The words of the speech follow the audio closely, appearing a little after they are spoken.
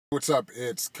What's up?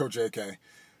 It's Coach AK.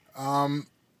 I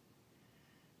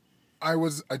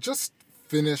just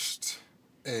finished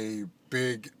a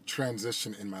big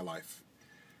transition in my life.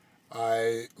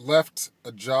 I left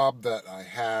a job that I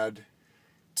had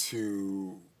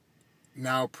to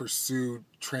now pursue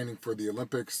training for the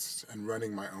Olympics and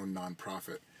running my own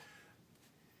nonprofit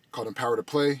called Empower to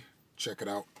Play. Check it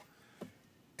out.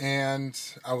 And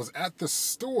I was at the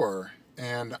store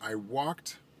and I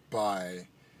walked by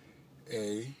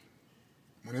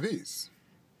one of these.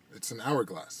 It's an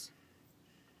Hourglass.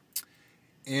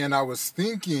 And I was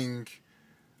thinking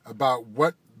about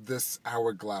what this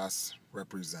hourglass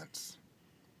represents.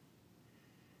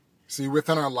 See,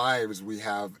 within our lives, we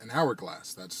have an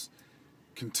hourglass that's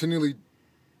continually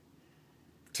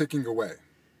ticking away,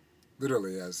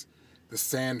 literally, as the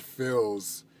sand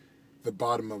fills the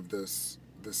bottom of this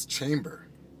chamber.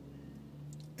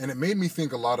 And it made me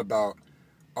think a lot about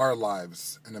our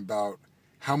lives and about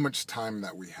how much time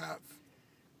that we have.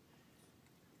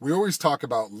 We always talk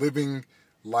about living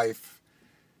life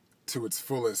to its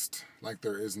fullest, like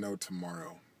there is no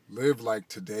tomorrow. Live like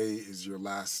today is your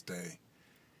last day.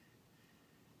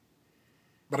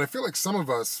 But I feel like some of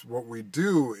us, what we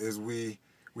do is we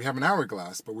have an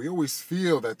hourglass, but we always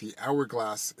feel that the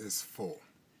hourglass is full.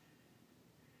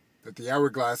 That the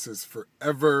hourglass is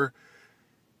forever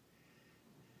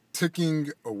ticking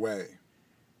away.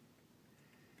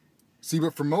 See,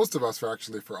 but for most of us,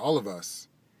 for all of us,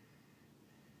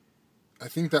 I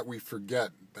think that we forget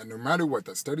that no matter what,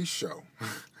 that studies show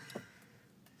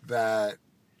that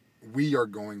we are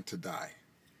going to die.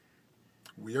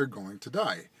 We are going to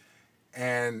die.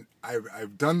 And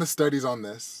I've done the studies on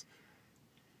this,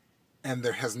 and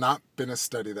there has not been a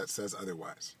study that says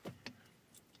otherwise.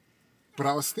 But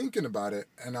I was thinking about it,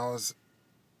 and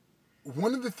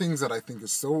one of the things that I think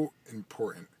is so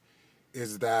important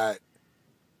is that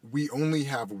we only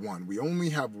have one. We only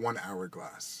have one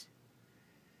hourglass.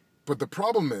 But the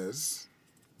problem is,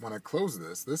 when I close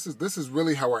this is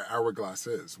really how our hourglass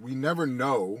is. We never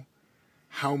know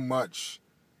how much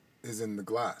is in the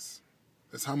glass.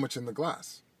 That's how much in the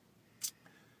glass.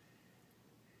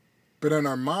 But in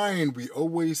our mind, we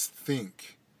always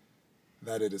think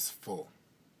that it is full.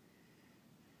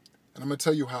 And I'm going to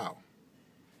tell you how.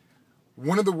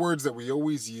 One of the words that we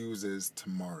always use is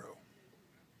tomorrow.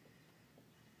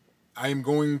 I am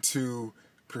going to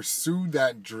pursue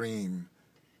that dream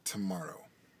tomorrow.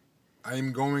 I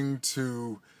am going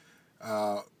to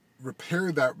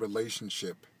repair that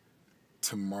relationship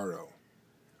tomorrow.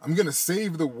 I'm going to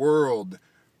save the world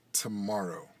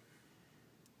tomorrow.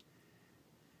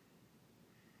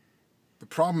 The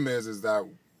problem is that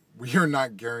we are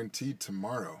not guaranteed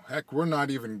tomorrow. Heck, we're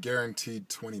not even guaranteed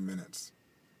 20 minutes.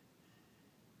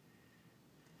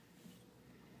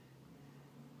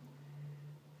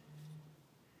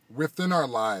 Within our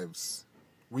lives,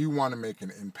 we want to make an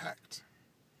impact.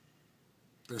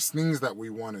 There's things that we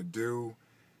want to do,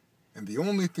 and the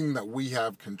only thing that we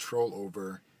have control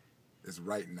over is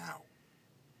right now.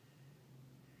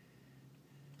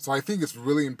 So I think it's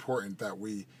really important that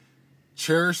we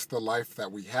cherish the life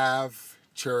that we have,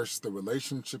 cherish the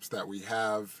relationships that we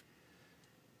have,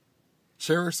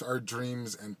 cherish our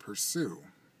dreams and pursue.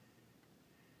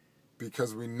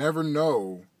 Because we never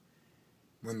know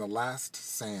when the last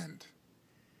sand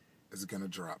is going to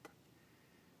drop.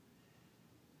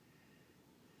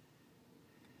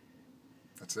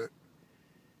 That's it.